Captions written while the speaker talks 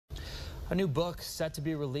A new book set to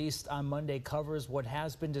be released on Monday covers what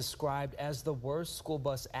has been described as the worst school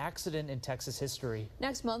bus accident in Texas history.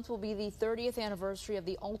 Next month will be the 30th anniversary of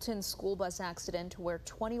the Alton school bus accident where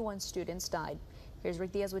 21 students died. Here's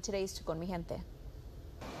Rick Diaz with today's Con Mi Gente.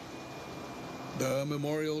 The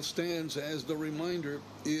memorial stands as the reminder.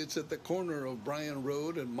 It's at the corner of Bryan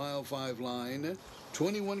Road and Mile 5 line.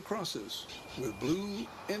 21 crosses with blue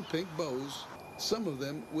and pink bows, some of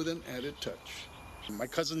them with an added touch. My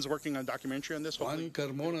cousin's working on a documentary on this. Juan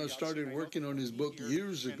Carmona started working on his book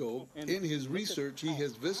years ago. In his research, he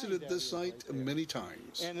has visited this site many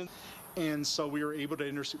times. And so we were able to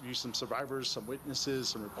interview some survivors, some witnesses,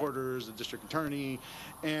 some reporters, the district attorney,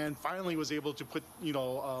 and finally was able to put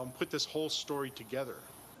this whole story together.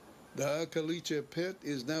 The caliche pit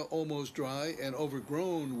is now almost dry and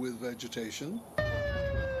overgrown with vegetation.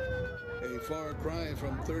 A far cry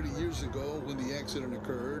from 30 years ago when the accident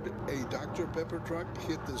occurred. A Dr. Pepper truck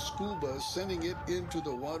hit the school bus, sending it into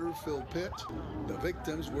the water-filled pit. The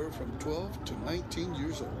victims were from 12 to 19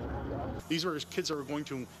 years old. These were kids that were going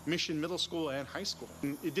to Mission Middle School and high school.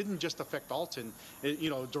 It didn't just affect Alton,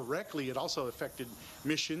 directly. It also affected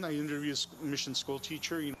Mission. I interviewed a Mission school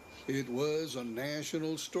teacher. It was a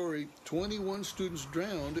national story. 21 students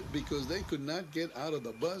drowned because they could not get out of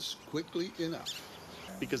the bus quickly enough.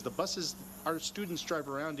 Because the buses our students drive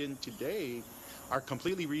around in today are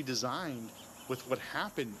completely redesigned with what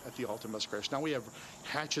happened at the Alton bus crash. Now we have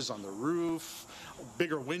hatches on the roof,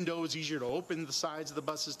 bigger windows, easier to open the sides of the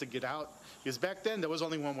buses to get out. Because back then there was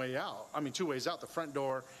only one way out. I mean, two ways out, the front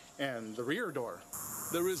door and the rear door.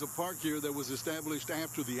 There is a park here that was established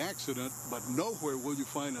after the accident, but nowhere will you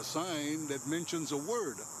find a sign that mentions a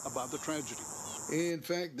word about the tragedy. In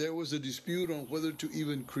fact, there was a dispute on whether to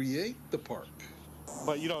even create the park.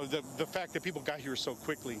 But the fact that people got here so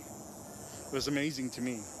quickly was amazing to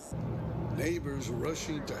me. Neighbors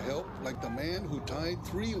rushing to help, like the man who tied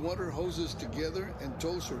 3 water hoses together and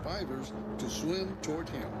told survivors to swim toward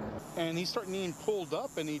him. And he's starting getting pulled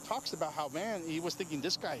up, and he talks about how, man, he was thinking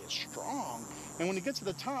this guy is strong. And when he gets to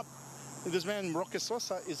the top, this man, Roque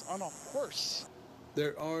Sosa, is on a horse.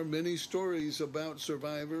 There are many stories about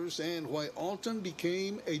survivors and why Alton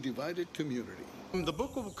became a divided community. The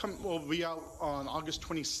book will be out on August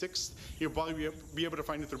 26th. You'll probably be able to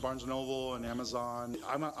find it through Barnes & Noble and Amazon.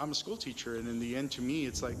 I'm a school teacher, and in the end, to me,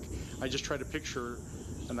 it's like I just try to picture,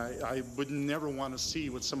 and I would never want to see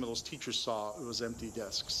what some of those teachers saw. It was empty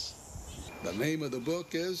desks. The name of the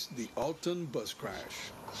book is The Alton Bus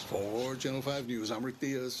Crash. For Channel 5 News, I'm Rick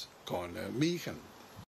Diaz, Con Mi Gente.